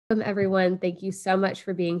Welcome, everyone. Thank you so much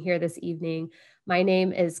for being here this evening. My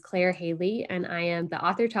name is Claire Haley, and I am the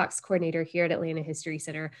Author Talks coordinator here at Atlanta History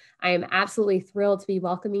Center. I am absolutely thrilled to be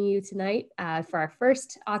welcoming you tonight for our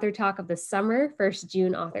first Author Talk of the summer, first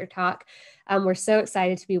June Author Talk. We're so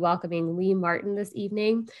excited to be welcoming Lee Martin this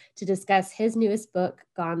evening to discuss his newest book,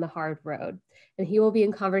 Gone the Hard Road. And he will be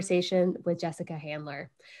in conversation with Jessica Handler.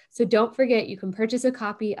 So don't forget, you can purchase a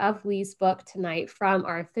copy of Lee's book tonight from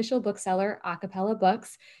our official bookseller, Acapella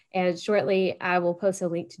Books. And shortly, I will post a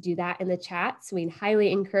link to do that in the chat. So we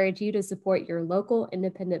highly encourage you to support your local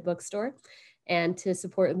independent bookstore and to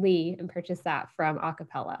support Lee and purchase that from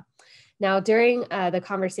Acapella. Now, during the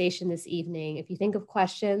conversation this evening, if you think of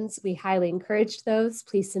questions, we highly encourage those.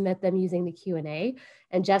 Please submit them using the Q&A,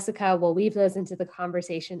 and Jessica will weave those into the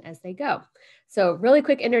conversation as they go. So really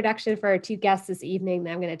quick introduction for our two guests this evening,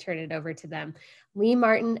 then I'm going to turn it over to them. Lee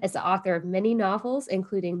Martin is the author of many novels,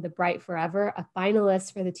 including The Bright Forever, a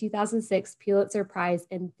finalist for the 2006 Pulitzer Prize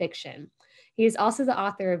in Fiction. He is also the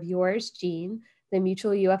author of Yours, Jean, The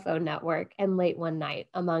Mutual UFO Network, and Late One Night,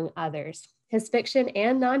 among others. His fiction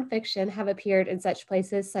and nonfiction have appeared in such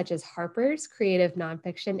places such as Harper's, Creative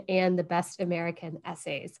Nonfiction, and the Best American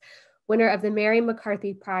Essays. Winner of the Mary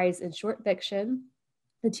McCarthy Prize in Short Fiction,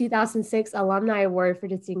 the 2006 Alumni Award for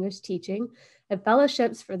Distinguished Teaching, and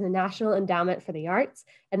fellowships for the National Endowment for the Arts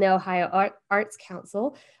and the Ohio Arts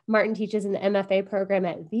Council. Martin teaches an MFA program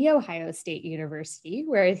at The Ohio State University,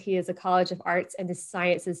 where he is a College of Arts and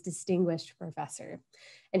Sciences Distinguished Professor.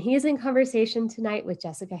 And he is in conversation tonight with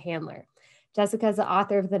Jessica Handler. Jessica is the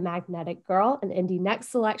author of The Magnetic Girl, an Indie Next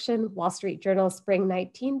Selection, Wall Street Journal Spring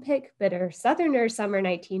 19 Pick, Bitter Southerner Summer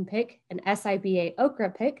 19 Pick, an SIBA Okra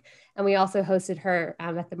Pick, and we also hosted her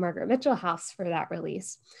at the Margaret Mitchell House for that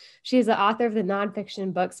release. She is the author of the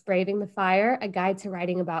nonfiction books Braving the Fire, A Guide to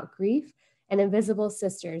Writing About Grief, and Invisible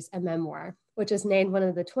Sisters, a memoir, which is named one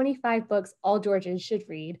of the 25 books all Georgians should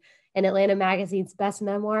read in Atlanta Magazine's Best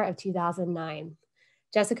Memoir of 2009.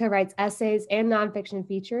 Jessica writes essays and nonfiction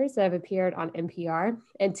features that have appeared on NPR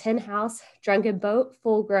and Tin House, Drunken Boat,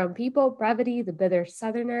 Full Grown People, Brevity, The Bitter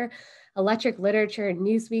Southerner, Electric Literature,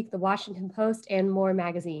 Newsweek, The Washington Post, and More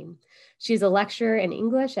magazine. She's a lecturer in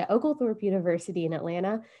English at Oglethorpe University in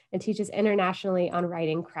Atlanta and teaches internationally on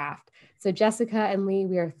writing craft. So Jessica and Lee,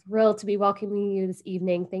 we are thrilled to be welcoming you this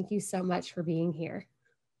evening. Thank you so much for being here.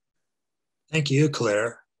 Thank you,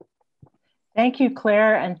 Claire. Thank you,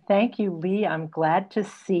 Claire, and thank you, Lee. I'm glad to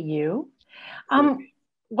see you.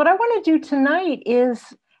 What I want to do tonight is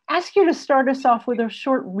ask you to start us off with a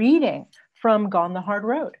short reading from Gone the Hard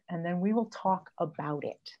Road, and then we will talk about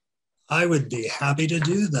it. I would be happy to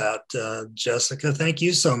do that, Jessica. Thank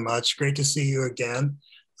you so much. Great to see you again.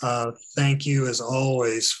 Thank you, as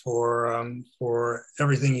always, for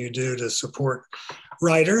everything you do to support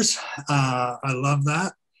writers. I love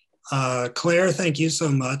that. Claire, thank you so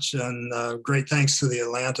much, and great thanks to the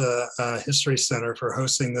Atlanta History Center for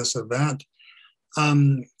hosting this event.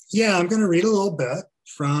 Yeah, I'm going to read a little bit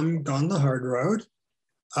from Gone the Hard Road,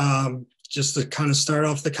 just to kind of start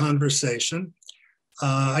off the conversation.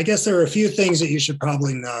 I guess there are a few things that you should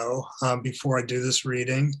probably know before I do this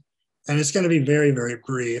reading, and it's going to be very, very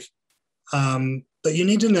brief. But you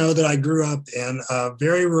need to know that I grew up in a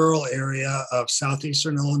very rural area of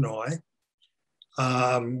southeastern Illinois.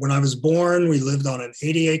 When I was born, we lived on an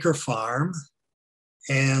 80-acre farm,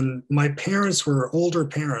 and my parents were older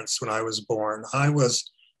parents when I was born. I was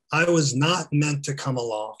not meant to come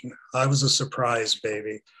along. I was a surprise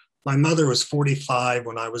baby. My mother was 45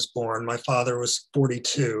 when I was born. My father was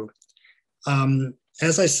 42.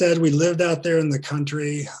 As I said, we lived out there in the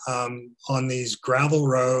country on these gravel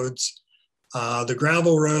roads. The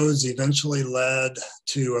gravel roads eventually led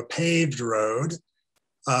to a paved road,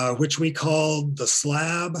 which we called the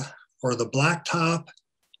slab or the blacktop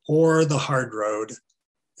or the hard road.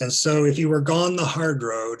 And so if you were gone the hard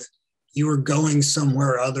road, you were going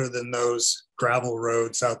somewhere other than those gravel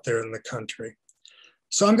roads out there in the country.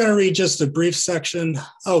 So I'm going to read just a brief section.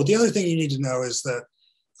 Oh, the other thing you need to know is that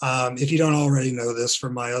if you don't already know this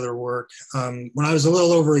from my other work, when I was a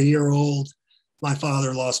little over a year old, my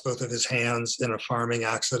father lost both of his hands in a farming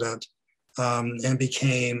accident and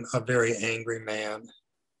became a very angry man.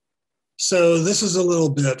 So this is a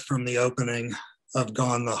little bit from the opening of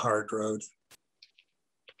Gone the Hard Road.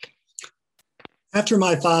 After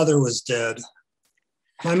my father was dead,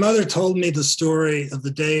 my mother told me the story of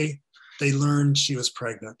the day they learned she was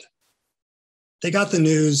pregnant. They got the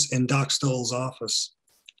news in Doc Stoll's office.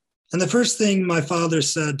 And the first thing my father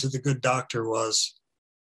said to the good doctor was,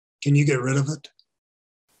 "Can you get rid of it?"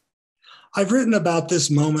 I've written about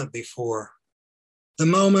this moment before, the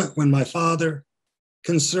moment when my father,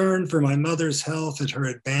 concern for my mother's health at her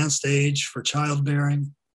advanced age for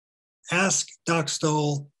childbearing, asked Doc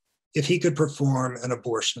Stoll if he could perform an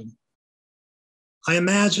abortion. I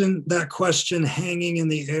imagine that question hanging in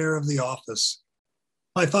the air of the office,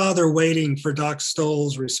 my father waiting for Doc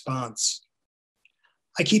Stoll's response.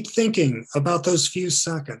 I keep thinking about those few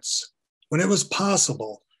seconds when it was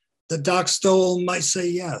possible that Doc Stoll might say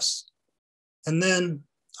yes, and then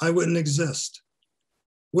I wouldn't exist.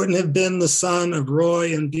 Wouldn't have been the son of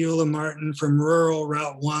Roy and Beulah Martin from rural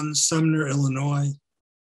Route 1, Sumner, Illinois.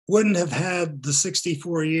 Wouldn't have had the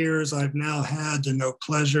 64 years I've now had to know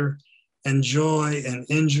pleasure and joy and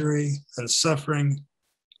injury and suffering.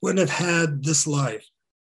 Wouldn't have had this life.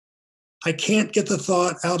 I can't get the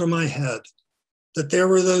thought out of my head that there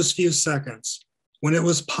were those few seconds when it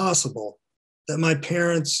was possible that my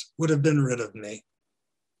parents would have been rid of me.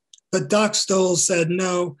 But Doc Stoll said,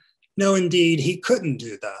 no, indeed, he couldn't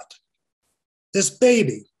do that. This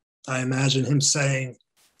baby, I imagine him saying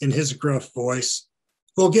in his gruff voice,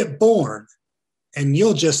 will get born, and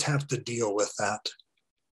you'll just have to deal with that.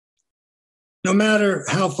 No matter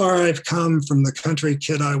how far I've come from the country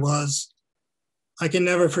kid I was, I can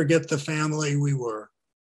never forget the family we were.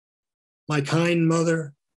 My kind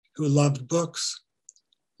mother, who loved books,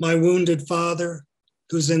 my wounded father,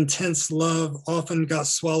 whose intense love often got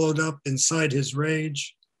swallowed up inside his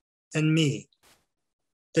rage, and me,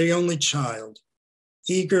 the only child,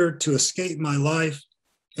 eager to escape my life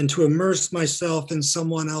and to immerse myself in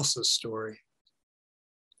someone else's story.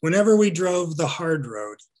 Whenever we drove the hard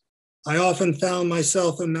road, I often found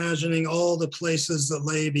myself imagining all the places that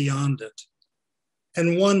lay beyond it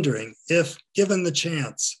and wondering if, given the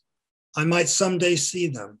chance, I might someday see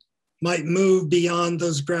them, might move beyond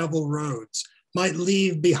those gravel roads, might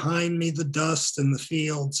leave behind me the dust and the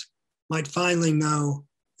fields, might finally know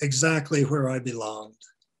exactly where I belonged.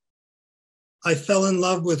 I fell in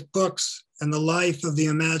love with books and the life of the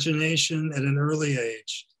imagination at an early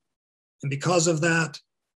age. And because of that,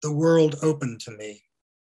 the world opened to me.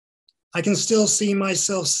 I can still see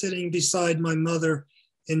myself sitting beside my mother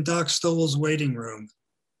in Doc Stoll's waiting room,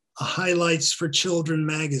 a Highlights for Children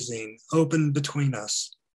magazine open between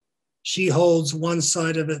us. She holds one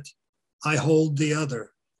side of it, I hold the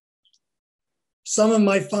other. Some of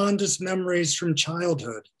my fondest memories from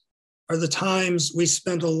childhood are the times we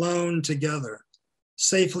spent alone together,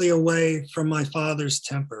 safely away from my father's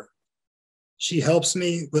temper. She helps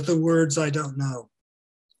me with the words I don't know.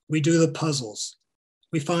 We do the puzzles.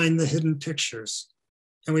 We find the hidden pictures,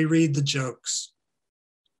 and we read the jokes.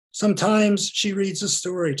 Sometimes she reads a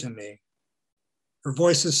story to me. Her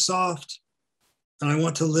voice is soft, and I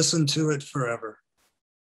want to listen to it forever.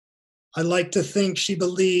 I like to think she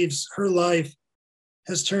believes her life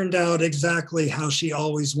has turned out exactly how she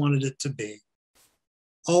always wanted it to be.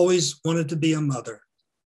 Always wanted to be a mother.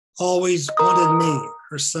 Always wanted me,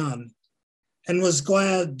 her son, and was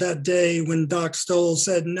glad that day when Doc Stoll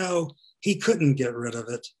said no, he couldn't get rid of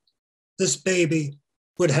it. This baby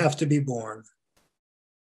would have to be born.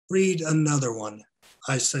 Read another one,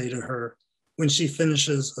 I say to her when she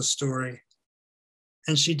finishes a story.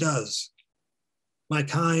 And she does. My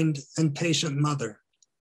kind and patient mother.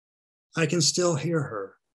 I can still hear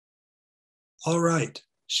her. All right,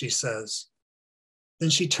 she says. Then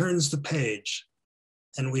she turns the page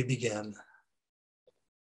and we begin.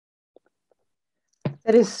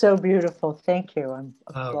 That is so beautiful. Thank you. I'm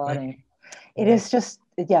applauding. It is just,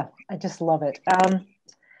 yeah, I just love it.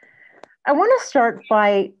 I want to start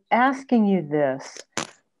by asking you this,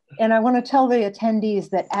 and I want to tell the attendees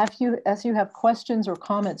that as you have questions or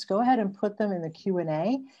comments, go ahead and put them in the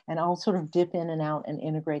Q&A, and I'll sort of dip in and out and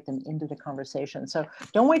integrate them into the conversation. So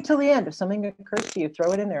don't wait till the end. If something occurs to you,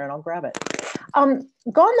 throw it in there and I'll grab it. Gone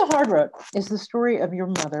the Hard Road is the story of your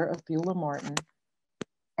mother, of Beulah Martin,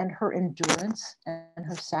 and her endurance and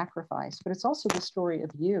her sacrifice, but it's also the story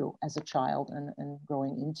of you as a child and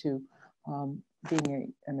growing into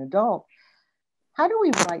being an adult. How do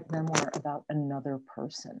we write memoir about another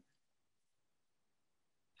person?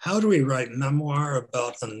 How do we write memoir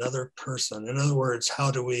about another person? In other words, how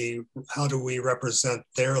do we represent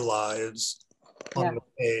their lives on the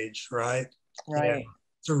page, right? Right. Yeah,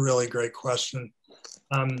 it's a really great question.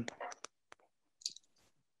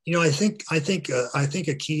 You know, I think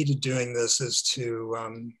a key to doing this is to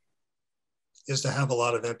have a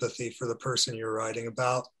lot of empathy for the person you're writing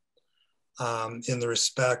about, in the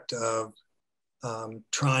respect of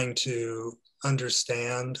trying to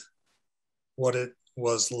understand what it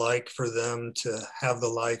was like for them to have the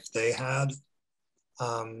life they had.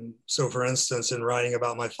 So, for instance, in writing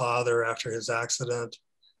about my father after his accident,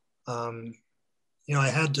 you know, I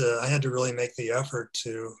had to really make the effort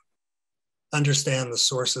to understand the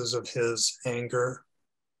sources of his anger,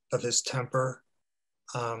 of his temper.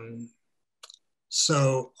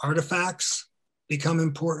 So artifacts become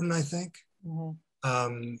important, I think.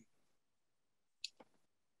 Mm-hmm.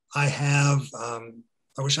 I have, I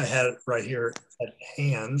wish I had it right here at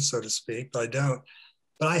hand, so to speak, but I don't.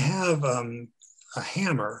 But I have a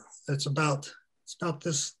hammer that's about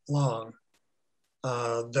this long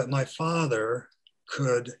that my father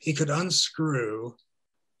could unscrew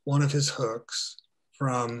one of his hooks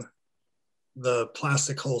from the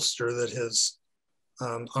plastic holster that his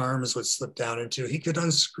arms would slip down into. He could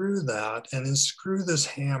unscrew that and then screw this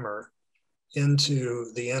hammer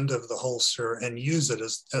into the end of the holster and use it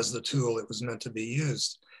as the tool it was meant to be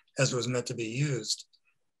used, as it was meant to be used.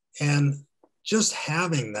 And just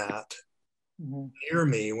having that mm-hmm. near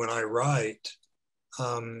me when I write,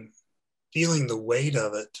 feeling the weight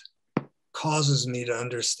of it causes me to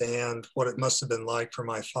understand what it must have been like for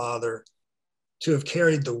my father to have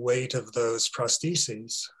carried the weight of those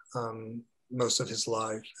prostheses most of his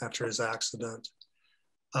life after his accident.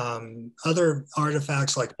 Other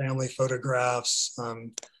artifacts like family photographs.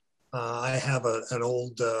 I have an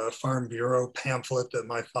old Farm Bureau pamphlet that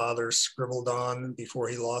my father scribbled on before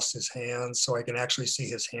he lost his hands, so I can actually see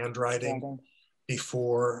his handwriting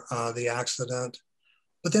before the accident.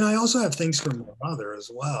 But then I also have things from my mother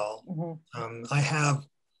as well. Mm-hmm. I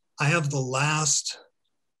have the last,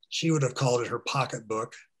 she would have called it her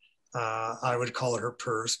pocketbook. I would call it her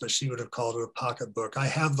purse, but she would have called it a pocketbook. I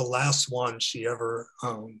have the last one she ever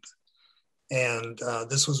owned. And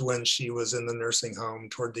this was when she was in the nursing home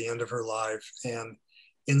toward the end of her life. And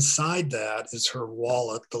inside that is her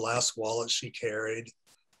wallet, the last wallet she carried.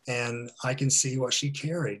 And I can see what she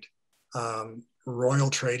carried.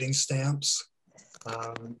 Royal trading stamps,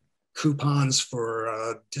 coupons for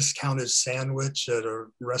a discounted sandwich at a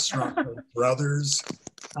restaurant called Brothers,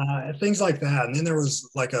 things like that. And then there was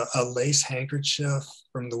like a lace handkerchief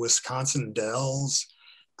from the Wisconsin Dells.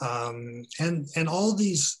 And all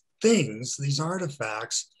these things, these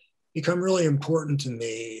artifacts, become really important to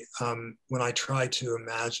me when I try to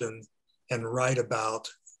imagine and write about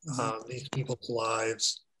these people's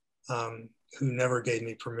lives who never gave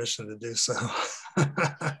me permission to do so.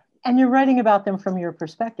 And you're writing about them from your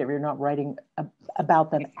perspective. You're not writing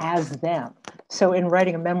about them as them. So in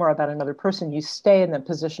writing a memoir about another person, you stay in the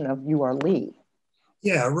position of you are Lee.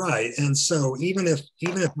 Yeah, right. And so even if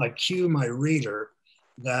I cue my reader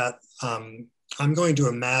that I'm going to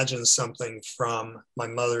imagine something from my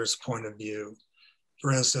mother's point of view.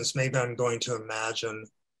 For instance, maybe I'm going to imagine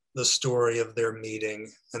the story of their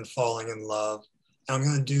meeting and falling in love. And I'm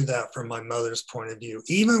going to do that from my mother's point of view.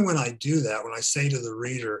 Even when I do that, when I say to the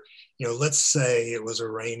reader, you know, let's say it was a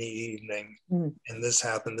rainy evening and this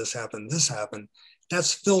happened,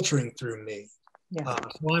 that's filtering through me. Yeah.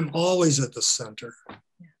 So I'm always at the center.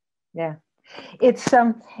 Yeah. It's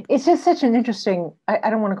just such an interesting, I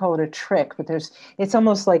don't want to call it a trick, but it's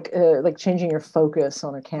almost like changing your focus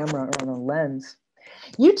on a camera or on a lens.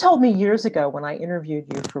 You told me years ago when I interviewed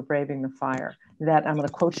you for Braving the Fire that, I'm going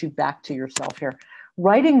to quote you back to yourself here,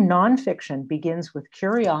 writing nonfiction begins with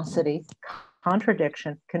curiosity,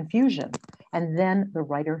 contradiction, confusion, and then the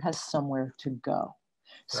writer has somewhere to go.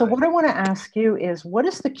 So What I want to ask you is, what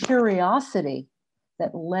is the curiosity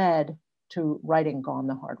that led to writing Gone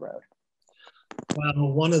the Hard Road?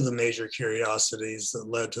 Well, one of the major curiosities that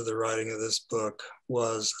led to the writing of this book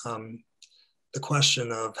was the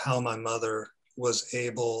question of how my mother was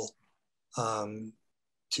able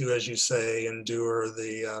to, as you say, endure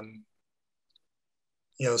the,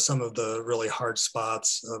 some of the really hard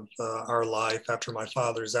spots of our life after my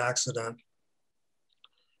father's accident,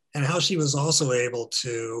 and how she was also able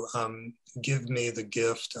to give me the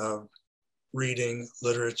gift of reading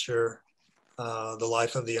literature, the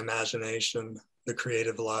life of the imagination, the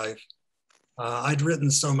creative life. I'd written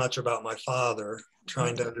so much about my father,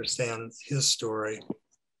 trying to understand his story.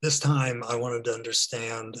 This time I wanted to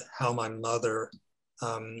understand how my mother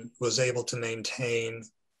was able to maintain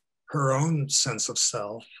her own sense of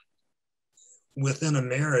self within a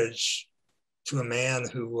marriage to a man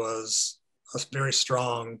who was a very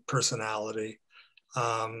strong personality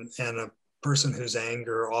and a person whose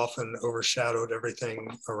anger often overshadowed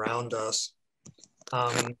everything around us.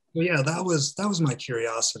 Yeah, that was my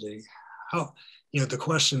curiosity. How, the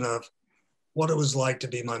question of what it was like to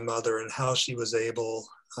be my mother and how she was able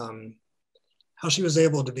to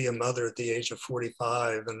be a mother at the age of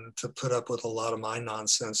 45 and to put up with a lot of my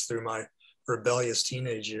nonsense through my rebellious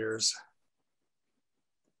teenage years.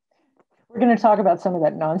 We're going to talk about some of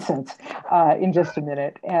that nonsense in just a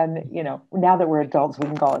minute. And, you know, now that we're adults, we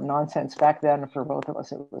can call it nonsense. Back then, for both of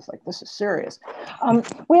us, it was like, this is serious.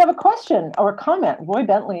 We have a question or a comment. Roy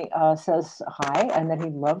Bentley says hi, and that he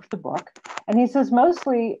loved the book. And he says,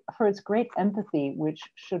 mostly for its great empathy, which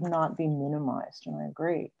should not be minimized. And I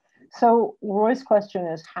agree. So Roy's question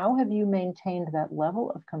is, how have you maintained that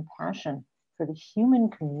level of compassion for the human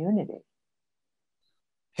community?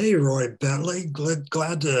 Hey, Roy Bentley,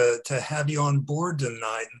 glad to have you on board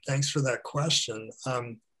tonight, and thanks for that question.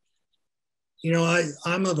 You know,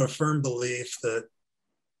 I'm of a firm belief that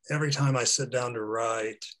every time I sit down to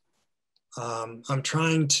write, I'm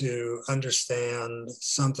trying to understand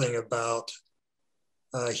something about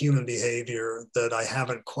human behavior that I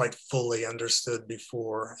haven't quite fully understood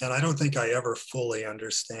before, and I don't think I ever fully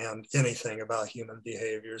understand anything about human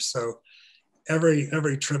behavior. So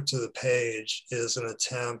every trip to the page is an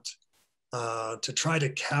attempt to try to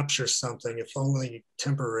capture something, if only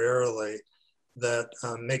temporarily, that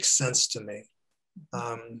makes sense to me.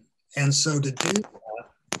 And so to do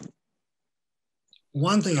that,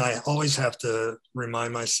 one thing I always have to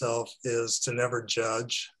remind myself is to never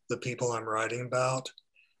judge the people I'm writing about,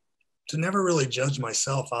 to never really judge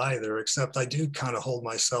myself either, except I do kind of hold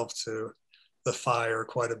myself to the fire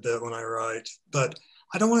quite a bit when I write. But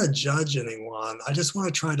I don't want to judge anyone. I just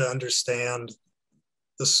want to try to understand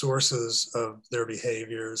the sources of their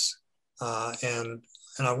behaviors. And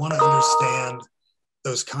I want to understand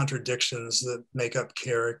those contradictions that make up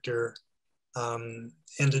character. And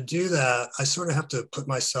to do that, I sort of have to put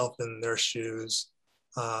myself in their shoes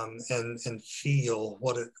and feel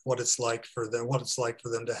what it's like for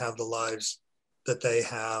them to have the lives that they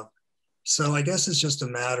have. So I guess it's just a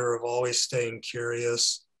matter of always staying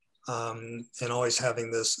curious, and always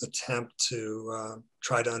having this attempt to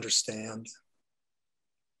try to understand.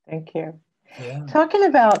 Thank you. Yeah. Talking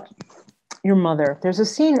about your mother, there's a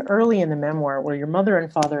scene early in the memoir where your mother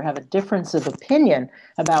and father have a difference of opinion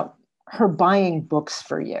about her buying books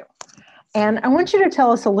for you. And I want you to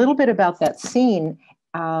tell us a little bit about that scene.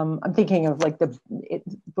 I'm thinking of like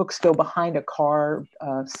books go behind a car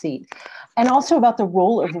seat, and also about the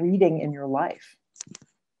role of reading in your life.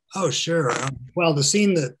 Oh, sure. Well, the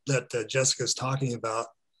scene that Jessica's talking about,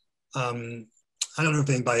 I don't know if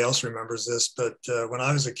anybody else remembers this, but when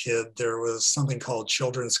I was a kid, there was something called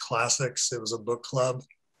Children's Classics. It was a book club,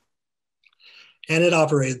 and it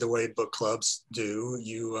operated the way book clubs do.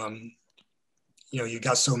 You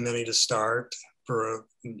got so many to start for a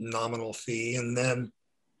nominal fee, and then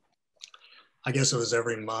I guess it was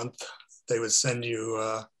every month they would send you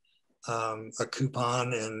a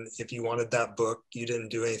coupon, and if you wanted that book, you didn't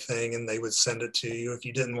do anything, and they would send it to you. If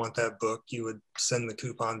you didn't want that book, you would send the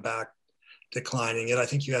coupon back, declining it. I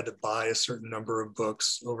think you had to buy a certain number of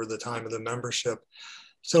books over the time of the membership.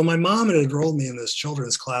 So my mom had enrolled me in this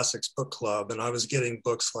Children's Classics book club, and I was getting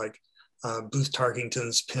books like Booth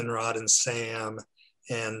Tarkington's Penrod and Sam,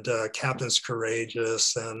 and Captain's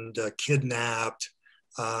Courageous, and Kidnapped,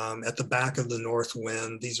 At the Back of the North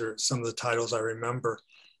Wind. These are some of the titles I remember.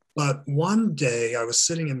 But one day I was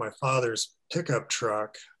sitting in my father's pickup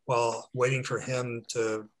truck while waiting for him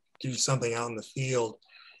to do something out in the field.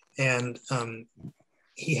 And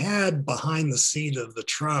he had behind the seat of the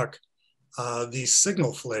truck these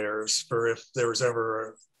signal flares for if there was ever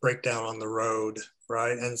a breakdown on the road,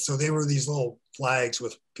 right? And so they were these little flags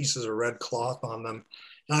with pieces of red cloth on them.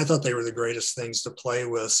 And I thought they were the greatest things to play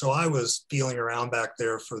with. So I was feeling around back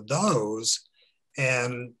there for those.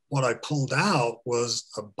 And what I pulled out was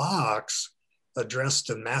a box addressed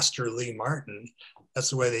to Master Lee Martin. That's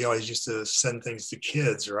the way they always used to send things to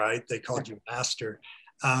kids, right? They called you Master.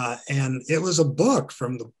 And it was a book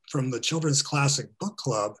from the Children's Classic Book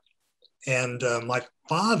Club. And my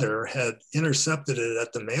father had intercepted it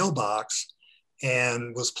at the mailbox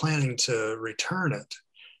and was planning to return it.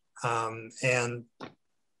 And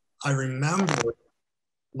I remember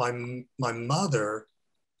my mother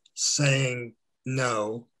saying,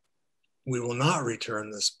 "No, we will not return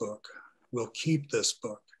this book. We'll keep this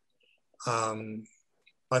book."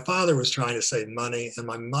 My father was trying to save money, and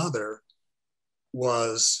my mother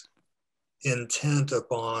was intent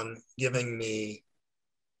upon giving me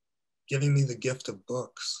the gift of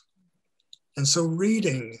books. And so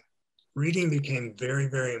reading became very,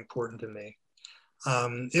 very important to me.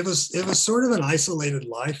 It was sort of an isolated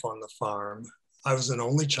life on the farm. I was an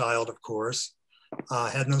only child, of course.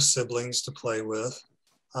 Had no siblings to play with.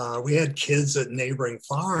 We had kids at neighboring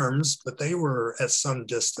farms, but they were at some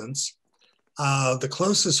distance. The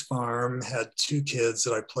closest farm had 2 kids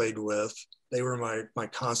that I played with. They were my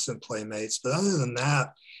constant playmates. But other than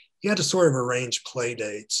that, you had to sort of arrange play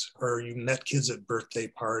dates, or you met kids at birthday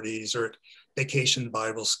parties or at vacation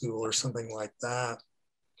Bible school or something like that.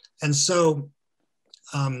 And so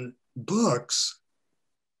books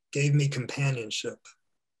gave me companionship.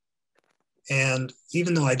 And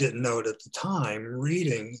even though I didn't know it at the time,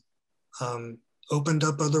 reading opened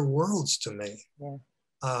up other worlds to me. Yeah.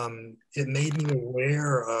 It made me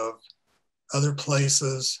aware of other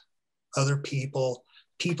places, other people,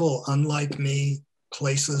 people unlike me,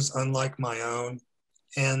 places unlike my own.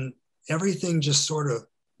 And everything just sort of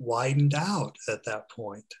widened out at that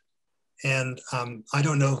point. And I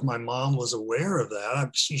don't know if my mom was aware of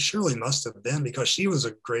that. She surely must have been, because she was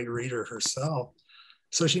a great reader herself.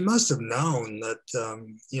 So she must have known that,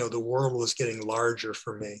 the world was getting larger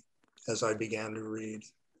for me as I began to read.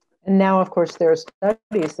 And now, of course, there are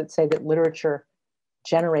studies that say that literature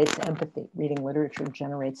generates empathy. Reading literature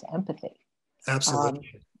generates empathy.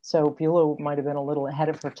 Absolutely. So Beulah might have been a little ahead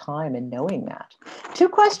of her time in knowing that. 2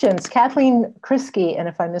 questions. Kathleen Krisky, and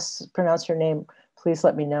if I mispronounce your name, please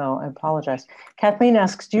let me know. I apologize. Kathleen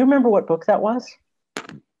asks, do you remember what book that was?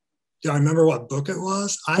 Do I remember what book it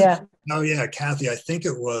was? Yeah. Oh yeah, Kathy, I think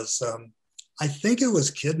it was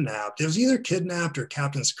Kidnapped. It was either Kidnapped or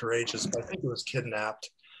Captain's Courageous, but I think it was Kidnapped,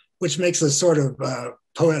 which makes a sort of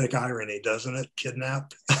poetic irony, doesn't it?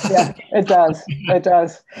 Kidnapped. Yeah, it does. It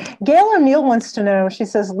does. Gail O'Neill wants to know, she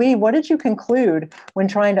says, Lee, what did you conclude when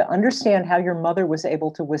trying to understand how your mother was able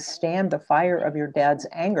to withstand the fire of your dad's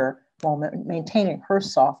anger while maintaining her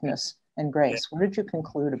softness and grace? What did you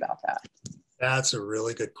conclude about that? That's a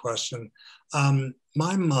really good question.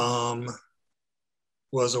 My mom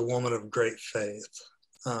was a woman of great faith.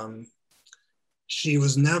 She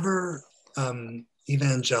was never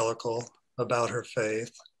evangelical about her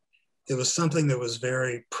faith. It was something that was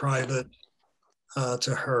very private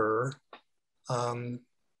to her. But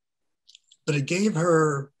it gave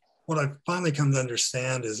her, what I've finally come to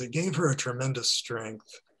understand is it gave her a tremendous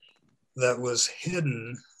strength that was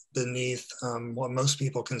hidden beneath what most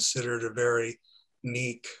people considered a very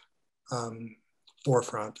meek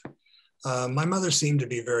forefront. My mother seemed to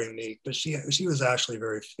be very meek, but she was actually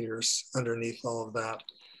very fierce underneath all of that.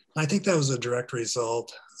 And I think that was a direct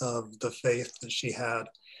result of the faith that she had.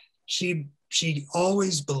 She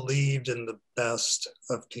always believed in the best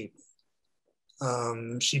of people.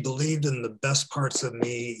 She believed in the best parts of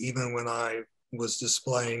me, even when I was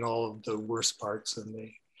displaying all of the worst parts of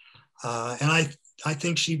me. And I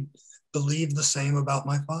think she believed the same about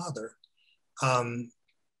my father.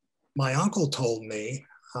 My uncle told me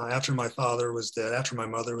after my father was dead, after my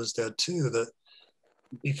mother was dead too, that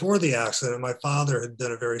before the accident, my father had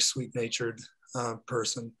been a very sweet-natured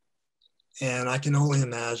person. And I can only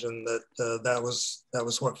imagine that that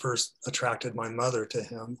was what first attracted my mother to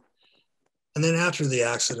him. And then after the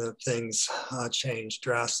accident, things changed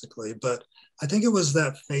drastically. But I think it was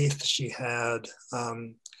that faith she had,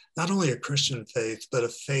 not only a Christian faith, but a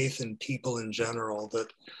faith in people in general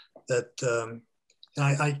and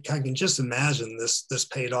I can just imagine this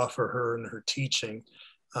paid off for her in her teaching.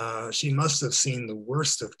 She must have seen the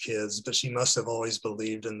worst of kids, but she must have always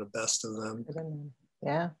believed in the best of them.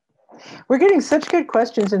 Yeah. We're getting such good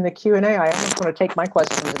questions in the Q&A. I almost want to take my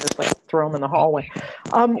questions and just throw them in the hallway.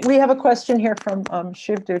 We have a question here from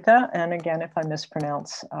Shiv Dutta. And again, if I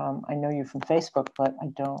mispronounce, I know you from Facebook, but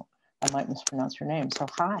I might mispronounce your name. So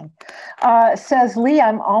hi. Says, Lee,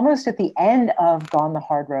 I'm almost at the end of Gone the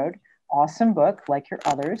Hard Road. Awesome book, like your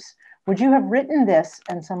others. Would you have written this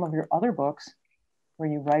and some of your other books where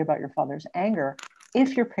you write about your father's anger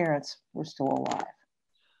if your parents were still alive?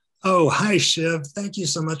 Oh, hi, Shiv. Thank you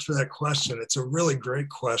so much for that question. It's a really great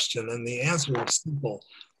question. And the answer is simple.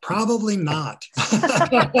 Probably not.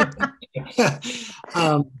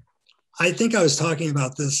 I think I was talking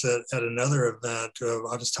about this at another event.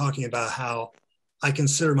 I was talking about how I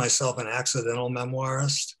consider myself an accidental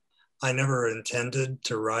memoirist. I never intended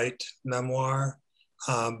to write memoir.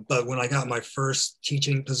 But when I got my first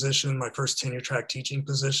teaching position, my first tenure track teaching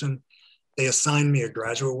position, they assigned me a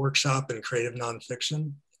graduate workshop in creative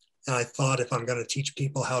nonfiction. And I thought, if I'm going to teach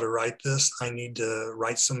people how to write this, I need to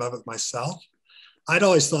write some of it myself. I'd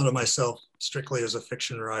always thought of myself strictly as a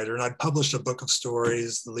fiction writer, and I'd published a book of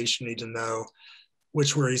stories, The Least You Need to Know,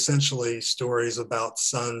 which were essentially stories about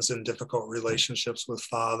sons in difficult relationships with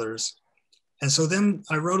fathers. And so then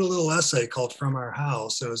I wrote a little essay called From Our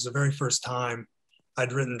House. It was the very first time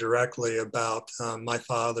I'd written directly about my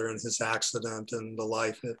father and his accident and the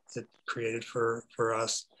life it created for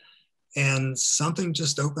us. And something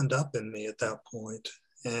just opened up in me at that point.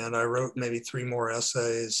 And I wrote maybe 3 more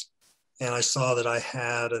essays, and I saw that I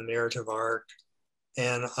had a narrative arc,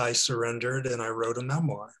 and I surrendered and I wrote a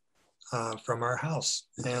memoir. from our house.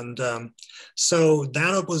 And so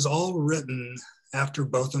that was all written after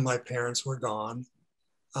both of my parents were gone.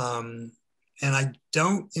 And I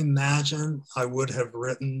don't imagine I would have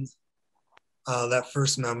written that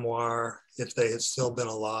first memoir if they had still been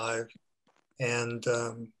alive. And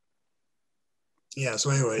yeah, so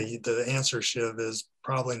anyway, the answer, Shiv, is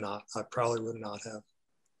probably not. I probably would not have.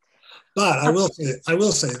 But I will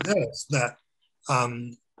say this, that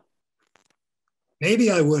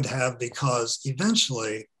maybe I would have, because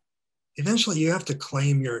eventually you have to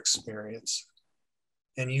claim your experience,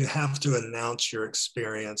 and you have to announce your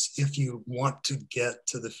experience if you want to get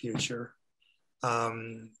to the future.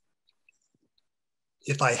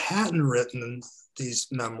 If I hadn't written these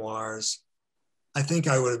memoirs, I think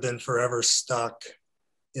I would have been forever stuck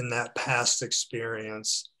in that past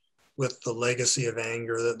experience with the legacy of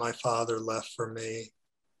anger that my father left for me.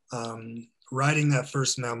 Writing that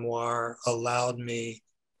first memoir allowed me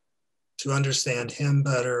to understand him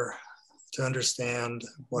better, to understand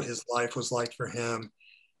what his life was like for him.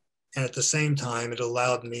 And at the same time, it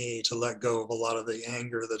allowed me to let go of a lot of the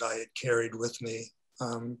anger that I had carried with me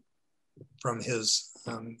from his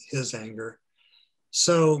anger.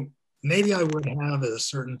 So maybe I would have at a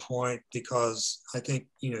certain point, because I think,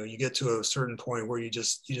 you get to a certain point where you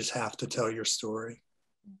just have to tell your story.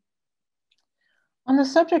 On the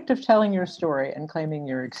subject of telling your story and claiming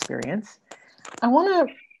your experience, I want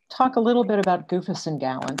to talk a little bit about Goofus and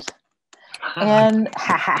Gallant. And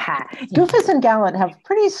Goofus and Gallant have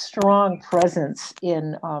pretty strong presence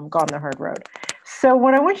in Gone the Hard Road. So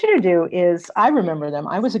what I want you to do is, I remember them.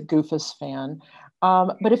 I was a Goofus fan.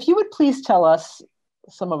 But if you would please tell us,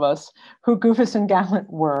 some of us, who Goofus and Gallant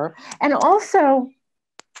were, and also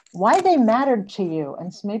why they mattered to you,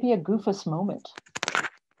 and maybe a Goofus moment.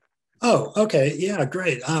 Oh, okay. Yeah,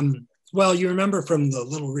 great. Well, you remember from the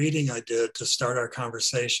little reading I did to start our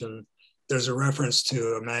conversation, there's a reference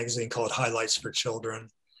to a magazine called Highlights for Children,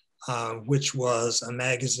 which was a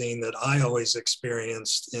magazine that I always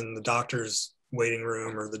experienced in the doctor's waiting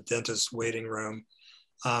room or the dentist's waiting room.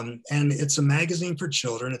 And it's a magazine for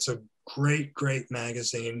children. It's a great, great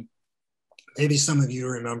magazine. Maybe some of you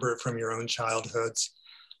remember it from your own childhoods.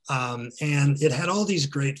 And it had all these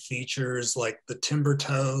great features like the timber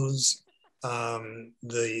toes,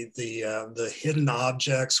 the hidden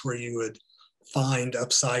objects where you would find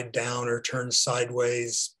upside down or turned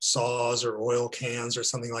sideways saws or oil cans or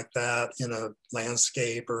something like that in a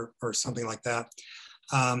landscape or something like that.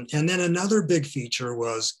 And then another big feature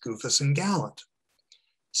was Goofus and Gallant.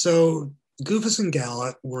 So Goofus and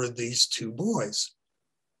Gallant were these two boys.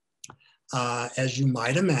 As you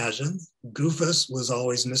might imagine, Goofus was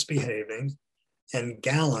always misbehaving and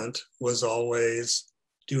Gallant was always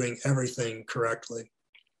doing everything correctly.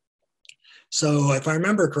 So if I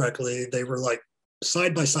remember correctly, they were like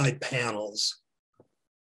side-by-side panels.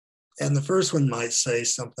 And the first one might say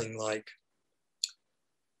something like,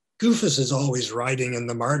 Goofus is always writing in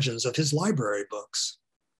the margins of his library books.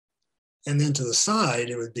 And then to the side,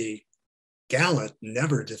 it would be, Gallant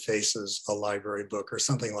never defaces a library book or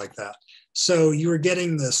something like that. So you were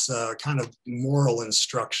getting this kind of moral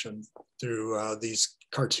instruction through these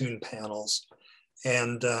cartoon panels.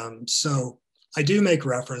 And so I do make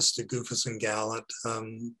reference to Goofus and Gallant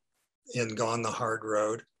in Gone the Hard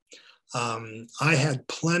Road. I had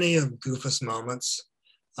plenty of Goofus moments.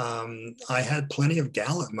 I had plenty of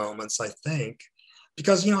Gallant moments, I think,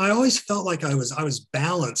 because, I always felt like I was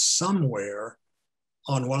balanced somewhere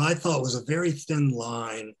on what I thought was a very thin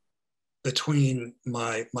line between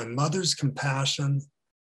my mother's compassion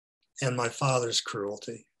and my father's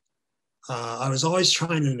cruelty. I was always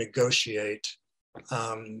trying to negotiate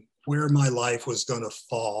where my life was going to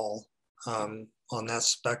fall on that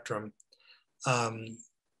spectrum.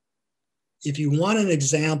 If you want an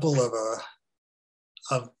example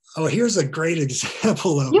oh, here's a great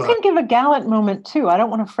example of. You can give a Gallant moment too. I don't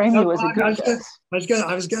want to frame you as a Goofus.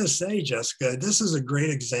 I was going to say, Jessica, this is a great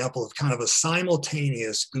example of kind of a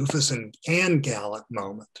simultaneous Goofus and Gallant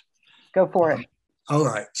moment. Go for it. All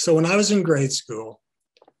right. So when I was in grade school,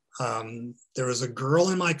 there was a girl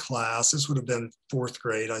in my class, this would have been 4th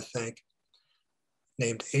grade, I think,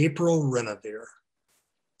 named April Renevere.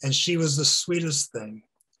 And she was the sweetest thing.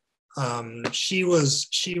 She was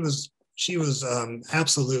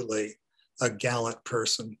absolutely a Gallant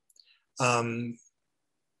person.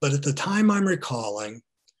 But at the time I'm recalling,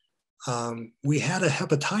 we had a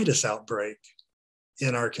hepatitis outbreak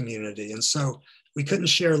in our community. And so we couldn't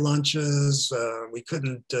share lunches. We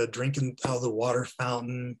couldn't drink out of the water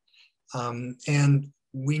fountain. And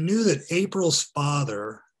we knew that April's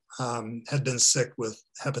father had been sick with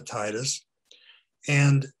hepatitis.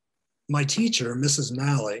 And my teacher, Mrs.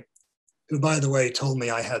 Malley, who, by the way, told me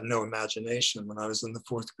I had no imagination when I was in the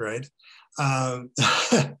 4th grade.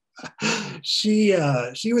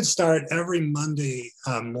 She would start every Monday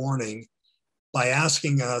morning by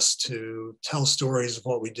asking us to tell stories of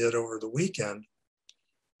what we did over the weekend.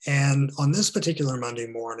 And on this particular Monday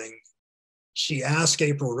morning, she asked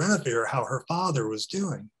April Renevere how her father was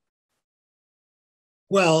doing.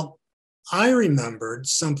 Well, I remembered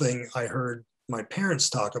something I heard my parents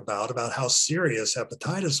talk about how serious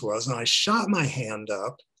hepatitis was. And I shot my hand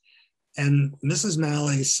up, and Mrs.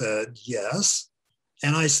 Malley said, yes.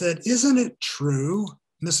 And I said, isn't it true,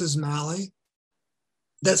 Mrs. Malley,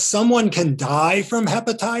 that someone can die from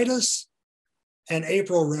hepatitis? And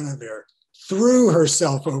April Renevere threw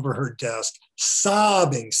herself over her desk,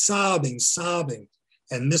 sobbing.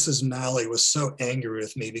 And Mrs. Malley was so angry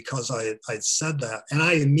with me because I'd said that. And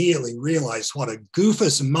I immediately realized what a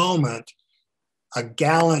goofus moment a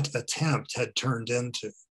gallant attempt had turned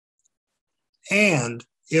into. And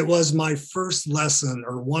it was my first lesson,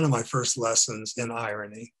 or one of my first lessons, in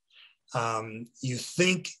irony. You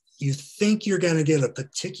think you're going to get a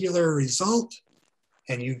particular result,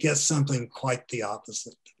 and you get something quite the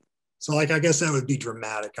opposite. So, like, I guess that would be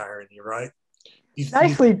dramatic irony, right?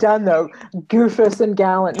 Nicely done, though, goofus and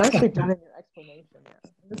gallant. Nicely done in your explanation there.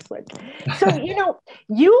 It's like, so,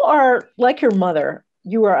 you are like your mother.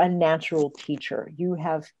 You are a natural teacher. You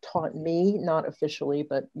have taught me, not officially,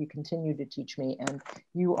 but you continue to teach me, and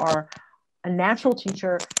you are a natural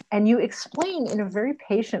teacher, and you explain in a very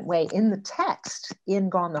patient way in the text in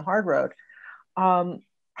Gone the Hard Road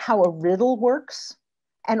how a riddle works,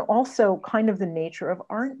 and also kind of the nature of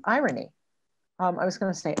irony. I was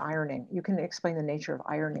going to say ironing. You can explain the nature of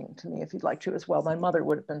ironing to me if you'd like to as well. My mother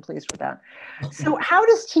would have been pleased with that. So how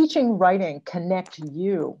does teaching writing connect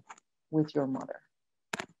you with your mother?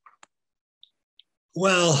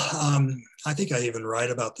 Well, I think I even write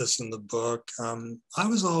about this in the book. I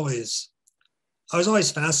was always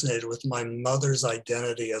fascinated with my mother's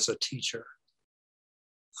identity as a teacher.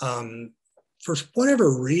 For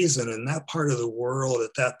whatever reason, in that part of the world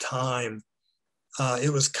at that time,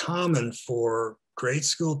 it was common for grade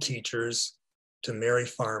school teachers to marry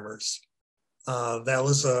farmers. That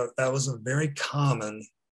was a very common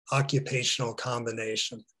occupational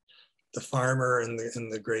combination, the farmer and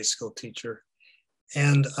the grade school teacher.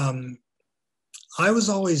 And I was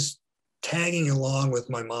always tagging along with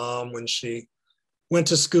my mom when she went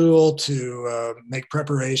to school to make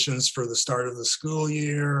preparations for the start of the school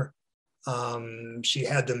year. She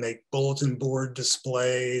had to make bulletin board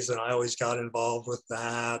displays, and I always got involved with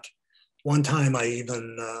that. One time I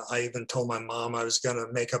even told my mom I was going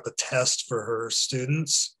to make up a test for her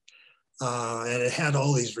students. And it had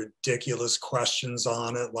all these ridiculous questions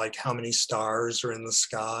on it, like how many stars are in the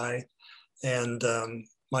sky. And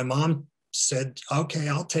my mom said, okay,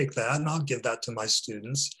 I'll take that and I'll give that to my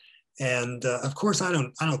students. And of course, I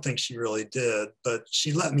don't think she really did, but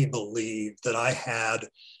she let me believe that I had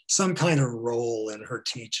some kind of role in her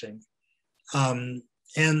teaching. And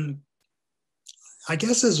I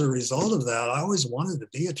guess as a result of that, I always wanted to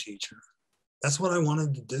be a teacher. That's what I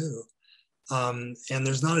wanted to do. And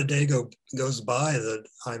there's not a day goes by that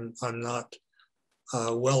I'm not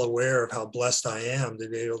well aware of how blessed I am to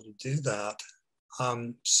be able to do that.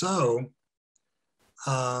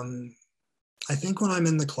 I think when I'm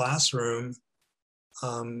in the classroom,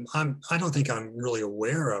 I don't think I'm really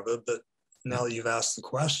aware of it, but now that you've asked the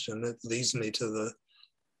question, it leads me to the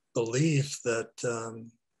belief that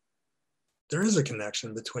there is a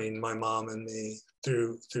connection between my mom and me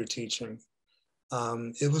through teaching.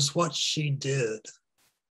 It was what she did.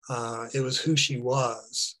 It was who she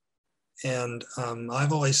was. And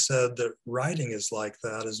I've always said that writing is like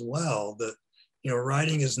that as well, that,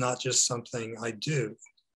 writing is not just something I do.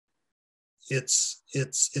 It's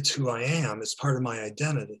who I am. It's part of my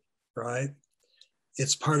identity, right?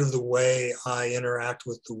 It's part of the way I interact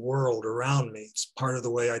with the world around me. It's part of the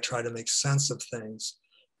way I try to make sense of things.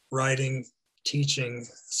 Writing, teaching,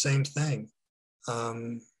 same thing.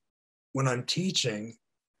 When I'm teaching,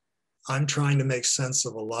 I'm trying to make sense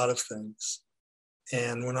of a lot of things.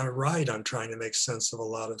 And when I write, I'm trying to make sense of a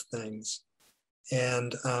lot of things.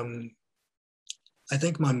 And I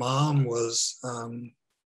think my mom was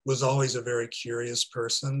always a very curious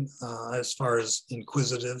person as far as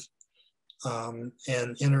inquisitive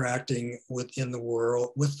and interacting with the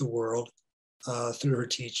world through her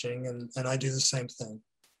teaching. And I do the same thing.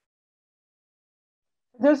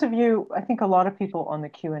 Those of you, I think a lot of people on the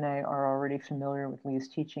Q&A are already familiar with Lee's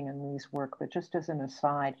teaching and Lee's work, but just as an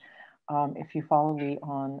aside, if you follow Lee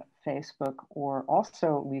on Facebook or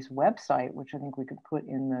also Lee's website, which I think we could put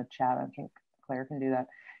in the chat, I think Claire can do that,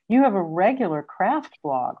 You have a regular craft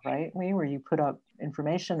blog, right, Lee, where you put up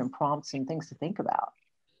information and prompts and things to think about.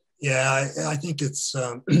 Yeah, I think it's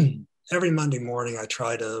every Monday morning I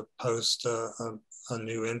try to post a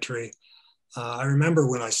new entry. I remember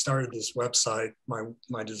when I started this website,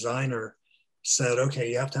 my designer said,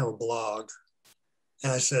 okay, you have to have a blog.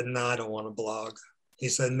 And I said, no, I don't want a blog. He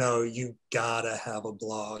said, no, you gotta have a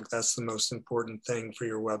blog. That's the most important thing for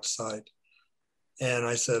your website. And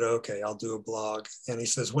I said, okay, I'll do a blog. And he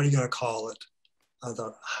says, what are you gonna call it? I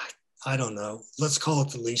thought, I don't know. Let's call it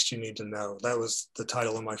The Least You Need to Know. That was the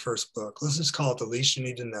title of my first book. Let's just call it The Least You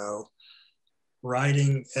Need to Know.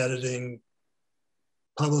 Writing, editing,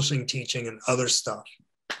 publishing, teaching, and other stuff.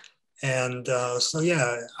 And so,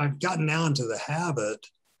 yeah, I've gotten now into the habit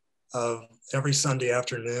of every Sunday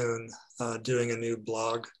afternoon doing a new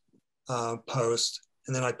blog post.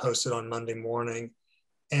 And then I post it on Monday morning.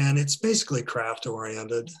 And it's basically craft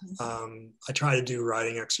oriented. I try to do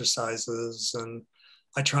writing exercises, and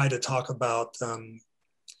I try to talk about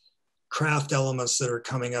craft elements that are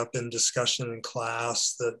coming up in discussion in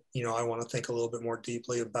class that, you know, I want to think a little bit more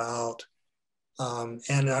deeply about.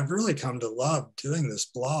 And I've really come to love doing this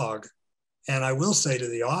blog. And I will say to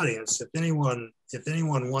the audience, if anyone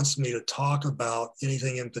wants me to talk about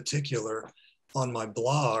anything in particular on my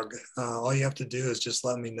blog, all you have to do is just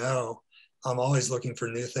let me know. I'm always looking for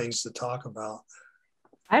new things to talk about.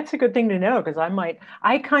 That's a good thing to know, because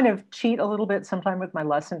I kind of cheat a little bit sometimes with my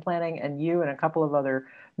lesson planning, and you and a couple of other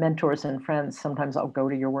mentors and friends, sometimes I'll go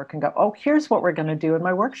to your work and go, oh, here's what we're going to do in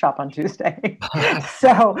my workshop on Tuesday.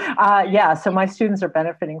 So so my students are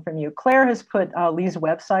benefiting from you. Claire has put Lee's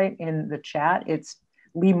website in the chat. It's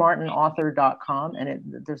leemartinauthor.com,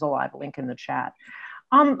 and there's a live link in the chat.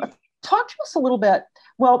 Talk to us a little bit.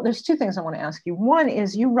 Well, there's two things I want to ask you. One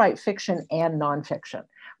is you write fiction and nonfiction,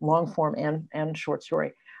 long form and short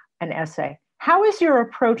story, and essay. How is your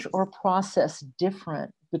approach or process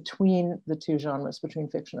different between the two genres, between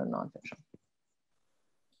fiction and nonfiction?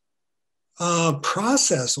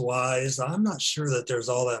 Process-wise, I'm not sure that there's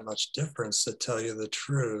all that much difference, to tell you the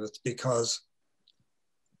truth, because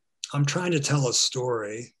I'm trying to tell a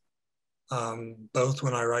story, both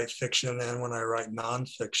when I write fiction and when I write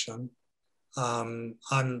nonfiction. I'm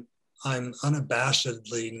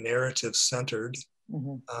unabashedly narrative-centered.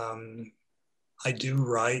 I do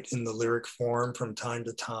write in the lyric form from time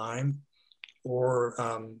to time, or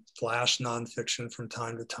flash nonfiction from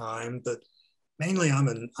time to time, but mainly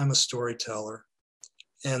I'm a storyteller.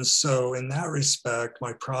 And so in that respect,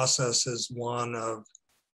 my process is one of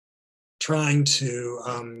trying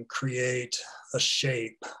to create a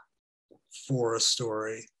shape for a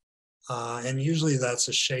story. And usually that's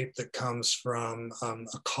a shape that comes from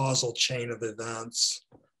a causal chain of events.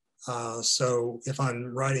 So if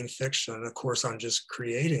I'm writing fiction, of course, I'm just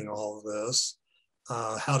creating all of this.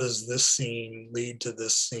 How does this scene lead to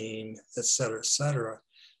this scene, et cetera, et cetera.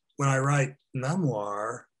 When I write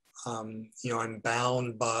memoir, you know, I'm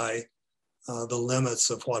bound by the limits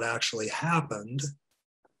of what actually happened,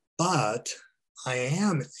 but I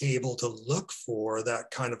am able to look for that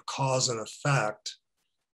kind of cause and effect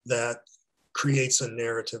that creates a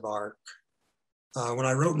narrative arc. When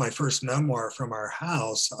I wrote my first memoir from our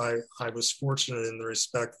house, I was fortunate in the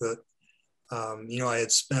respect that, you know, I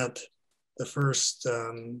had spent the first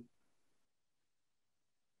 8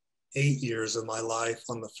 years of my life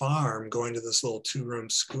on the farm, going to this little 2-room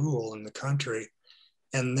school in the country.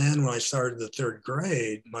 And then when I started the 3rd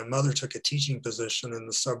grade, my mother took a teaching position in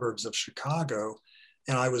the suburbs of Chicago.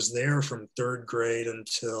 And I was there from 3rd grade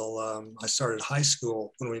until I started high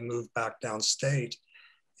school, when we moved back downstate.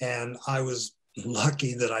 And I was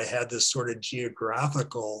lucky that I had this sort of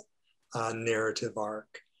geographical narrative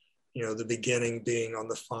arc. You know, the beginning being on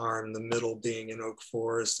the farm, the middle being in Oak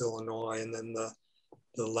Forest, Illinois, and then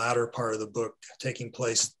the latter part of the book taking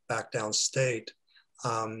place back downstate.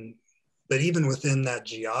 But even within that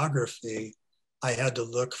geography, I had to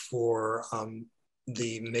look for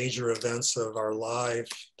the major events of our life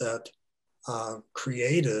that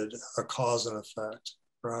created a cause and effect,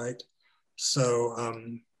 right? So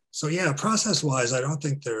yeah, process-wise, I don't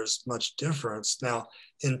think there's much difference. Now,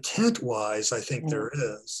 intent-wise, I think there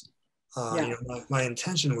is. You know, my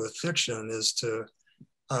intention with fiction is to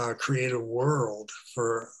create a world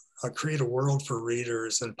for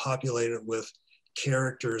readers and populate it with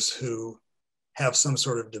characters who have some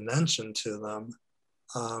sort of dimension to them.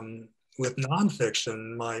 With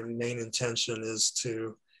nonfiction, my main intention is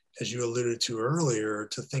to, as you alluded to earlier,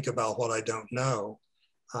 to think about what I don't know.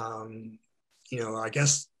 You know, I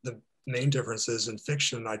guess the main difference is in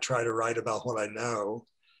fiction, I try to write about what I know,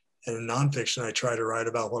 and in nonfiction, I try to write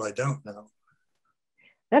about what I don't know.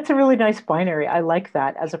 That's a really nice binary. I like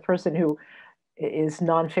that as a person who is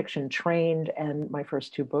nonfiction trained, and my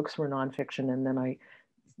first two books were nonfiction, and then I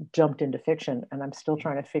jumped into fiction, and I'm still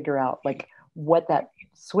trying to figure out like what that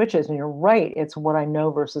switch is. And you're right, it's what I know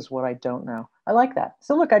versus what I don't know. I like that.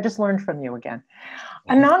 So look, I just learned from you again.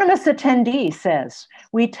 Anonymous attendee says,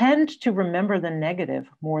 we tend to remember the negative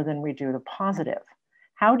more than we do the positive.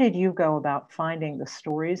 How did you go about finding the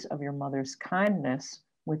stories of your mother's kindness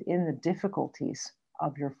within the difficulties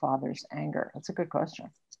of your father's anger? That's a good question.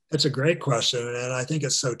 It's a great question. And I think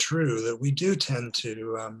it's so true that we do tend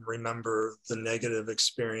to remember the negative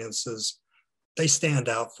experiences. They stand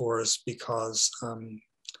out for us because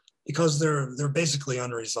they're basically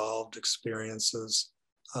unresolved experiences.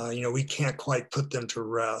 We can't quite put them to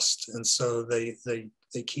rest. And so they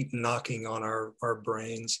keep knocking on our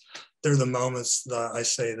brains. They're the moments that I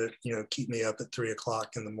say that, keep me up at 3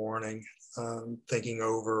 o'clock in the morning, thinking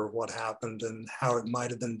over what happened and how it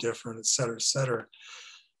might have been different, et cetera, et cetera.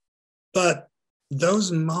 But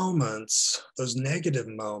those moments, those negative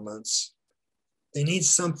moments, they need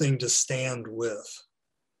something to stand with.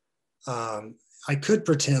 I could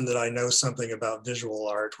pretend that I know something about visual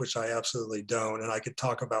art, which I absolutely don't, and I could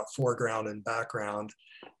talk about foreground and background.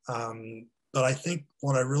 But I think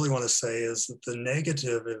what I really want to say is that the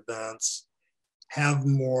negative events have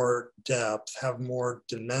more depth, have more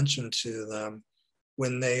dimension to them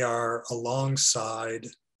when they are alongside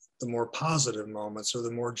the more positive moments or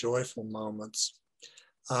the more joyful moments.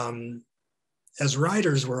 As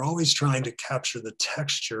writers, we're always trying to capture the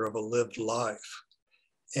texture of a lived life.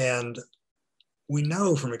 And we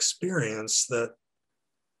know from experience that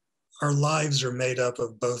our lives are made up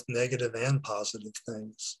of both negative and positive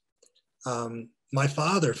things. My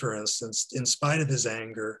father, for instance, in spite of his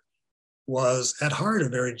anger, was at heart a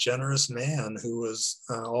very generous man who was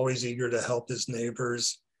always eager to help his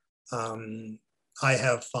neighbors. I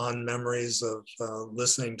have fond memories of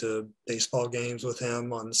listening to baseball games with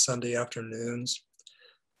him on Sunday afternoons.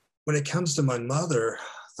 When it comes to my mother,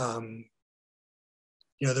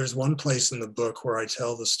 there's one place in the book where I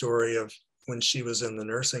tell the story of when she was in the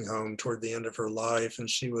nursing home toward the end of her life, and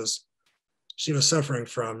she was suffering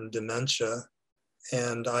from dementia.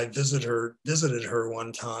 And I visited her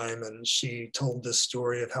one time, and she told this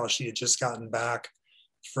story of how she had just gotten back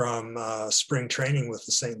from spring training with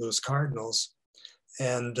the St. Louis Cardinals.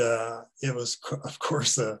 And it was, of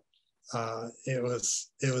course, it was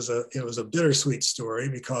a bittersweet story,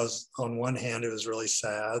 because on one hand, it was really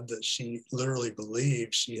sad that she literally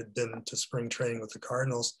believed she had been to spring training with the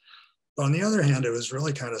Cardinals. But on the other hand, it was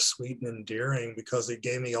really kind of sweet and endearing, because it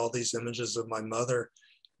gave me all these images of my mother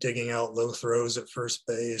digging out low throws at first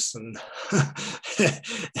base and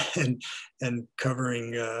and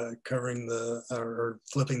covering or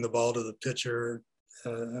flipping the ball to the pitcher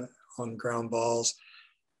on ground balls.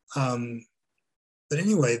 But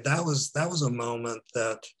anyway, that was a moment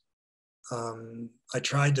that I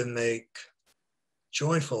tried to make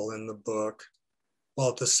joyful in the book, while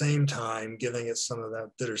at the same time giving it some of that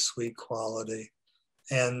bittersweet quality.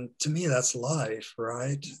 And to me, that's life,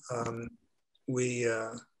 right?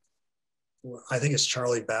 I think it's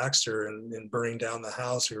Charlie Baxter in Burning Down the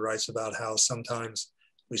House, who writes about how sometimes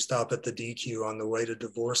we stop at the DQ on the way to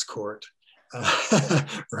divorce court.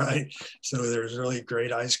 Right? So there's really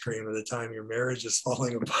great ice cream at the time your marriage is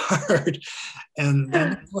falling apart. And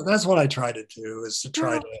that's what I try to do, is to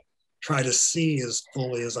try to see as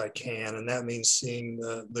fully as I can. And that means seeing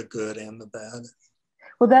the good and the bad.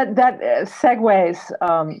 Well, that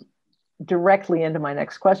segues directly into my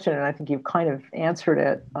next question. And I think you've kind of answered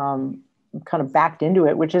it, kind of backed into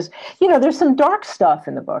it, which is, there's some dark stuff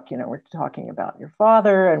in the book. We're talking about your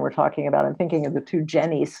father, and we're talking about, I'm thinking of the two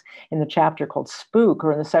Jennies in the chapter called Spook,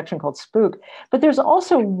 or in the section called Spook. But there's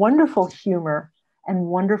also wonderful humor and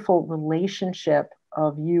wonderful relationship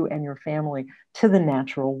of you and your family to the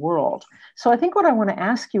natural world. So I think what I want to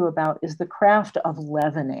ask you about is the craft of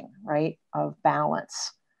leavening, right? Of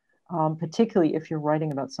balance, particularly if you're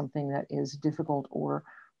writing about something that is difficult or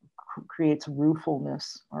creates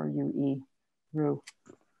ruefulness, R-U-E, rue.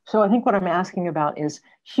 So I think what I'm asking about is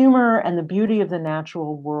humor and the beauty of the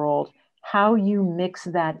natural world, how you mix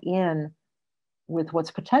that in with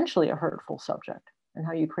what's potentially a hurtful subject, and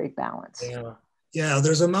how you create balance. Yeah.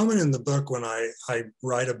 There's a moment in the book when I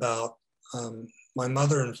write about my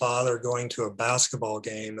mother and father going to a basketball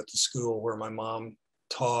game at the school where my mom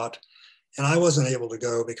taught. And I wasn't able to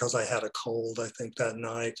go because I had a cold, I think, that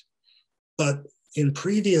night. But in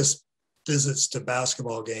previous visits to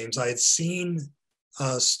basketball games, I had seen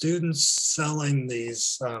students selling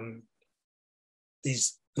these,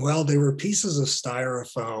 they were pieces of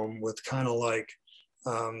styrofoam with kind of like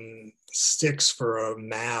sticks for a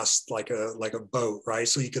mast, like a boat, right?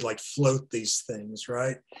 So you could like float these things,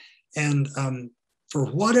 right? And for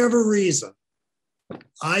whatever reason,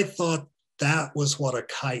 I thought that was what a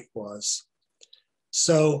kite was.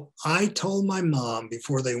 So I told my mom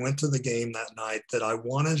before they went to the game that night that I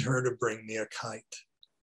wanted her to bring me a kite.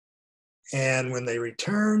 And when they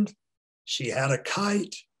returned, she had a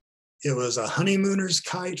kite. It was a honeymooner's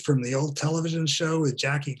kite from the old television show with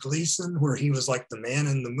Jackie Gleason, where he was like the man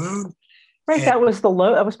in the moon. Right, and that was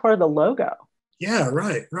that was part of the logo. Yeah,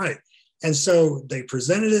 right. And so they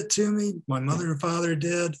presented it to me, my mother and father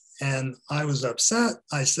did, and I was upset.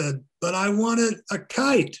 I said, but I wanted a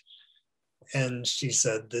kite. And she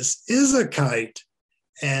said, this is a kite.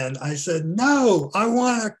 And I said, no, I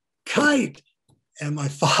want a kite. And my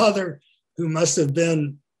father, who must have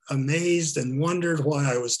been amazed and wondered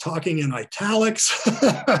why I was talking in italics,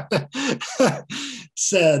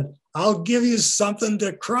 said, I'll give you something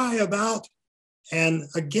to cry about. And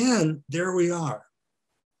again, there we are,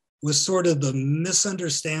 with sort of the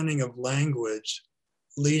misunderstanding of language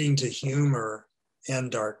leading to humor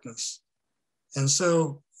and darkness. And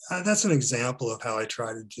so that's an example of how I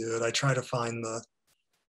try to do it.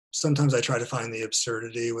 Sometimes I try to find the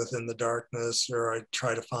absurdity within the darkness, or I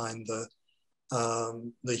try to find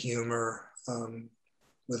the humor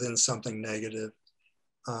within something negative.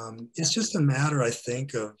 It's just a matter, I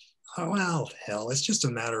think, of, it's just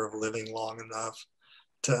a matter of living long enough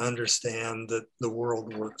to understand that the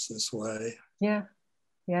world works this way. Yeah.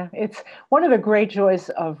 It's one of the great joys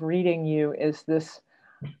of reading you is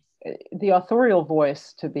the authorial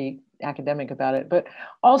voice, to be academic about it, but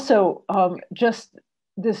also just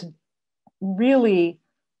this really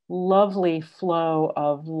lovely flow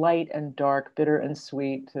of light and dark, bitter and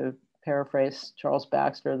sweet, to paraphrase Charles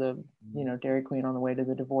Baxter, the Dairy Queen on the way to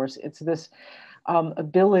the divorce. It's this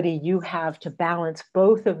ability you have to balance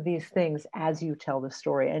both of these things as you tell the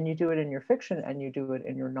story, and you do it in your fiction and you do it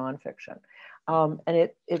in your nonfiction, and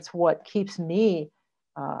it's what keeps me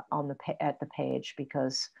at the page,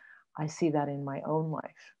 because I see that in my own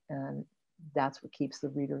life, and that's what keeps the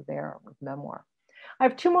reader there with memoir. I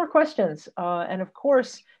have two more questions, and of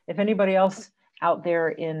course, if anybody else out there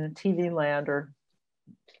in TV land or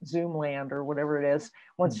Zoom land or whatever it is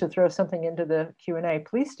wants to throw something into the Q&A,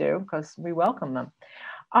 please do, because we welcome them.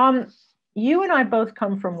 You and I both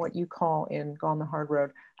come from what you call in Gone the Hard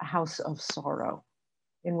Road a house of sorrow,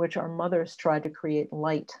 in which our mothers tried to create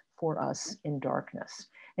light for us in darkness.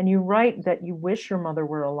 And you write that you wish your mother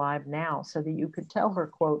were alive now so that you could tell her,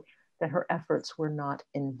 quote, that her efforts were not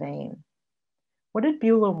in vain. What did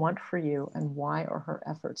Beulah want for you, and why are her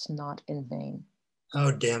efforts not in vain?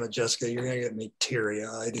 Oh, damn it, Jessica, you're going to get me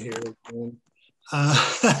teary-eyed here.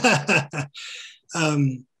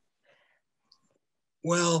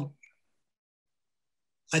 Well,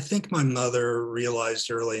 I think my mother realized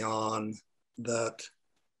early on that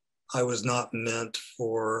I was not meant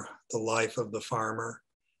for the life of the farmer.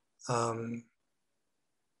 And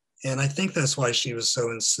I think that's why she was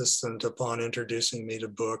so insistent upon introducing me to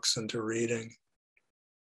books and to reading.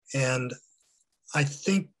 And I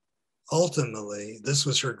think ultimately, this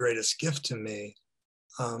was her greatest gift to me.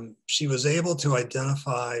 She was able to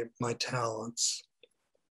identify my talents,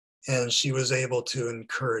 and she was able to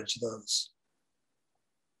encourage those,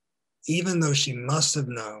 even though she must have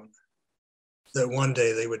known that one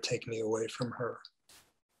day they would take me away from her.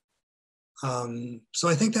 So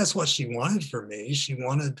I think that's what she wanted for me. She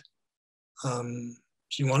wanted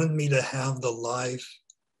me to have the life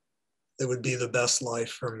that would be the best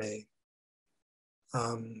life for me.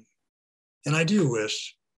 And I do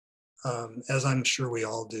wish, as I'm sure we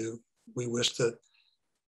all do, we wish that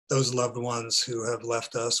those loved ones who have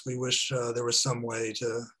left us, we wish there was some way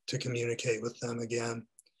to communicate with them again.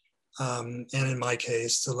 And in my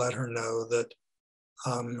case, to let her know that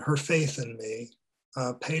her faith in me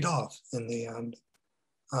paid off in the end.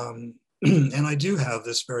 And I do have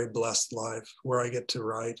this very blessed life where I get to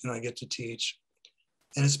write and I get to teach,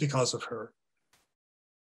 and it's because of her.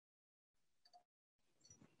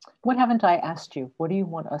 What haven't I asked you? What do you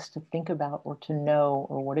want us to think about or to know,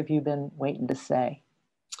 or what have you been waiting to say?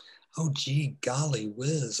 Oh, gee, golly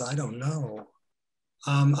whiz, I don't know.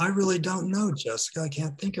 I really don't know, Jessica. I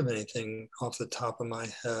can't think of anything off the top of my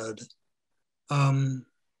head.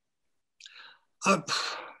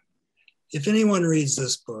 If anyone reads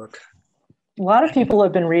this book. A lot of people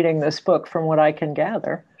have been reading this book from what I can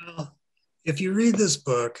gather. Well, if you read this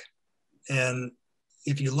book, and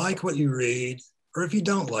if you like what you read, or if you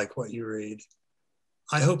don't like what you read,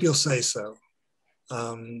 I hope you'll say so.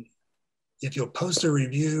 If you'll post a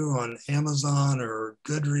review on Amazon or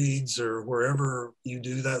Goodreads or wherever you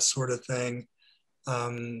do that sort of thing,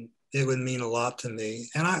 it would mean a lot to me.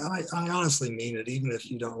 And I honestly mean it, even if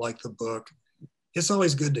you don't like the book. It's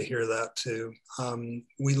always good to hear that too.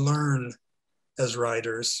 We learn as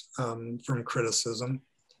writers from criticism.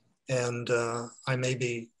 And I may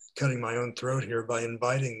be cutting my own throat here by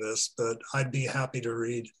inviting this, but I'd be happy to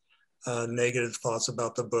read negative thoughts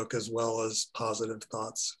about the book as well as positive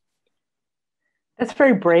thoughts. That's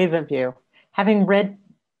very brave of you. Having read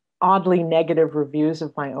oddly negative reviews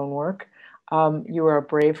of my own work, you are a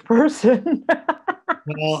brave person.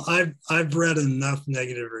 Well, I've read enough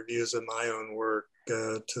negative reviews of my own work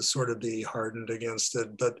to sort of be hardened against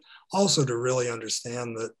it, but also to really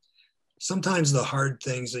understand that sometimes the hard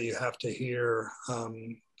things that you have to hear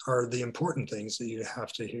are the important things that you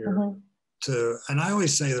have to hear. And I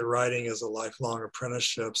always say that writing is a lifelong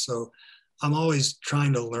apprenticeship. So I'm always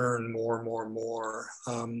trying to learn more and more and more.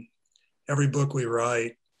 Every book we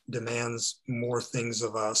write demands more things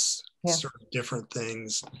of us, sort of different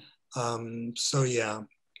things. So yeah,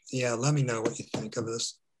 let me know what you think of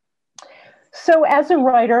this. So as a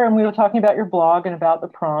writer, and we were talking about your blog and about the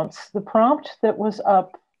prompt that was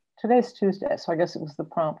up, today's Tuesday, so I guess it was the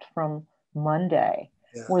prompt from Monday,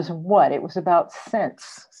 was what? It was about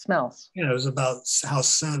scents, smells. Yeah, it was about how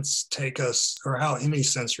scents take us, or how any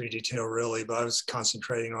sensory detail really, but I was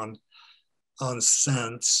concentrating on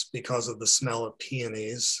scents because of the smell of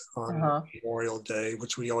peonies on Memorial Day,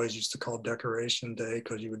 which we always used to call Decoration Day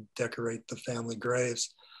because you would decorate the family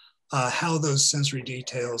graves. How those sensory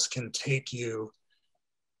details can take you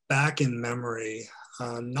back in memory,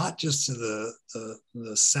 not just to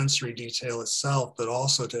the sensory detail itself, but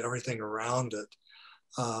also to everything around it.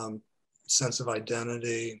 Sense of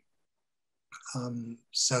identity,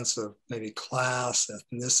 sense of maybe class,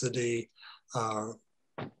 ethnicity,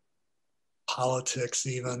 politics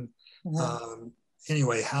even.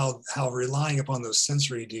 Anyway, how relying upon those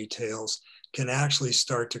sensory details can actually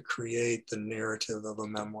start to create the narrative of a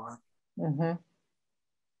memoir.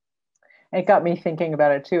 It got me thinking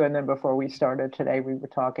about it too. And then before we started today, we were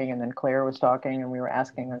talking, and then Claire was talking, and we were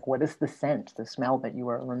asking, like, what is the scent, the smell that you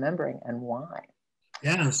are remembering, and why?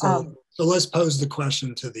 Yeah, so let's pose the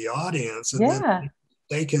question to the audience, and then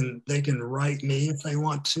they can write me if they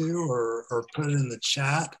want to, or put it in the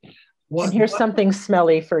chat. And here's something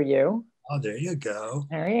smelly for you. Oh, there you go.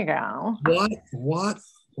 There you go.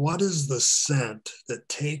 What is the scent that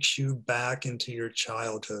takes you back into your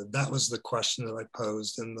childhood? That was the question that I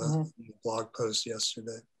posed in the blog post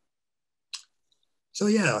yesterday. So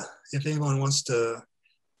yeah, if anyone wants to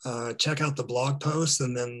check out the blog post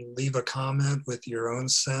and then leave a comment with your own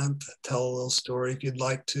scent, tell a little story if you'd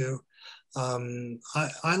like to.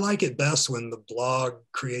 I like it best when the blog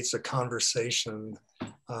creates a conversation.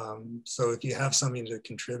 So if you have something to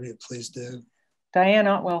contribute, please do. Diane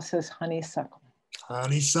Otwell says honeysuckle.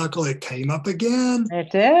 Honeysuckle, it came up again.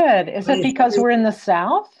 It did. Is it because we're in the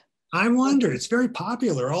South? I wonder. It's very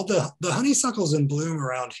popular. All the honeysuckles in bloom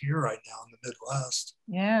around here right now in the Midwest.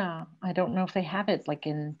 Yeah, I don't know if they have it like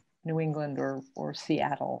in New England or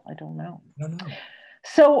Seattle. I don't know.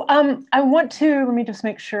 So I want to, let me just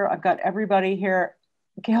make sure I've got everybody here.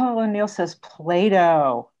 Gail O'Neill says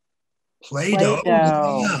Play-Doh. Play-Doh.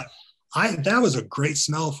 Yeah. That was a great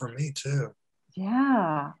smell for me too.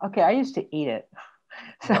 Yeah. Okay. I used to eat it.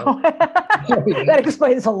 So that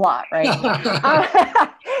explains a lot, right?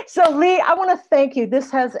 So Lee, I want to thank you. This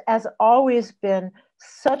has, as always, been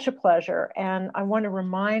such a pleasure. And I want to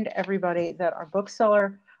remind everybody that our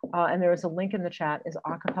bookseller, and there is a link in the chat, is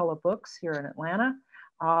Acapella Books here in Atlanta.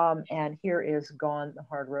 And here is Gone the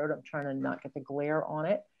Hard Road. I'm trying to not get the glare on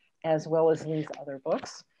it, as well as Lee's other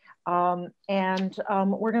books. We're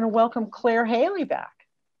going to welcome Claire Haley back.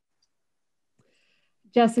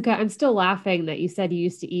 Jessica, I'm still laughing that you said you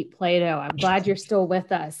used to eat Play-Doh. I'm glad you're still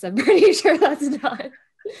with us. I'm pretty sure that's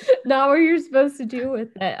not what you're supposed to do with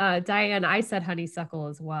it. Diane, I said honeysuckle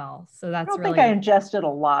as well. So that's I don't think I ingested a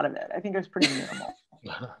lot of it. I think it was pretty minimal.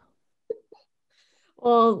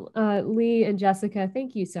 Well, Lee and Jessica,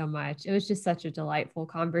 thank you so much. It was just such a delightful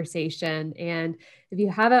conversation. And if you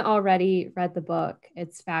haven't already read the book,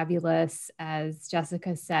 it's fabulous. As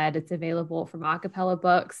Jessica said, it's available from Acapella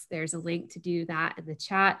Books. There's a link to do that in the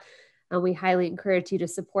chat. And we highly encourage you to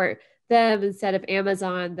support them instead of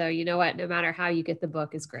Amazon, though, you know what, no matter how you get the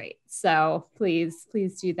book is great. So please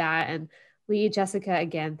do that. And Lee, Jessica,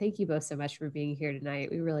 again, thank you both so much for being here tonight.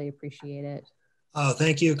 We really appreciate it. Oh,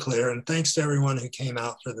 thank you, Claire. And thanks to everyone who came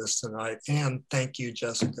out for this tonight. And thank you,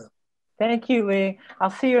 Jessica. Thank you, Lee. I'll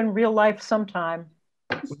see you in real life sometime.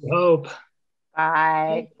 We hope.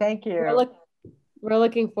 Bye. Thank you. We're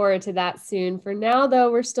looking forward to that soon. For now,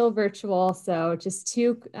 though, we're still virtual. So just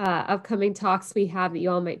two upcoming talks we have that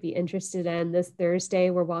you all might be interested in. This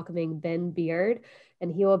Thursday, we're welcoming Ben Beard,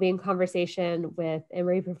 and he will be in conversation with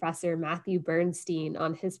Emory professor Matthew Bernstein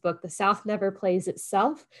on his book, The South Never Plays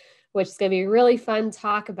Itself, which is going to be a really fun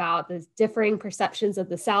talk about the differing perceptions of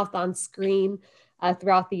the South on screen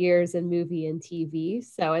throughout the years in movie and TV.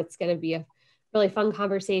 So it's going to be a really fun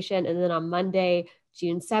conversation. And then on Monday,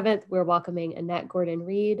 June 7th, we're welcoming Annette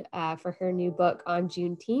Gordon-Reed for her new book on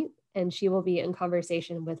Juneteenth, and she will be in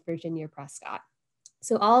conversation with Virginia Prescott.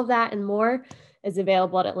 So all of that and more is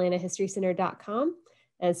available at atlantahistorycenter.com.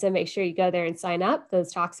 And so make sure you go there and sign up.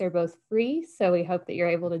 Those talks are both free, so we hope that you're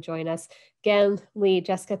able to join us. Again, Lee,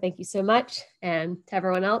 Jessica, thank you so much. And to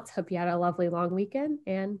everyone else, hope you had a lovely long weekend,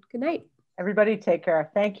 and good night. Everybody take care.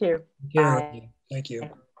 Thank you. Bye. Thank you.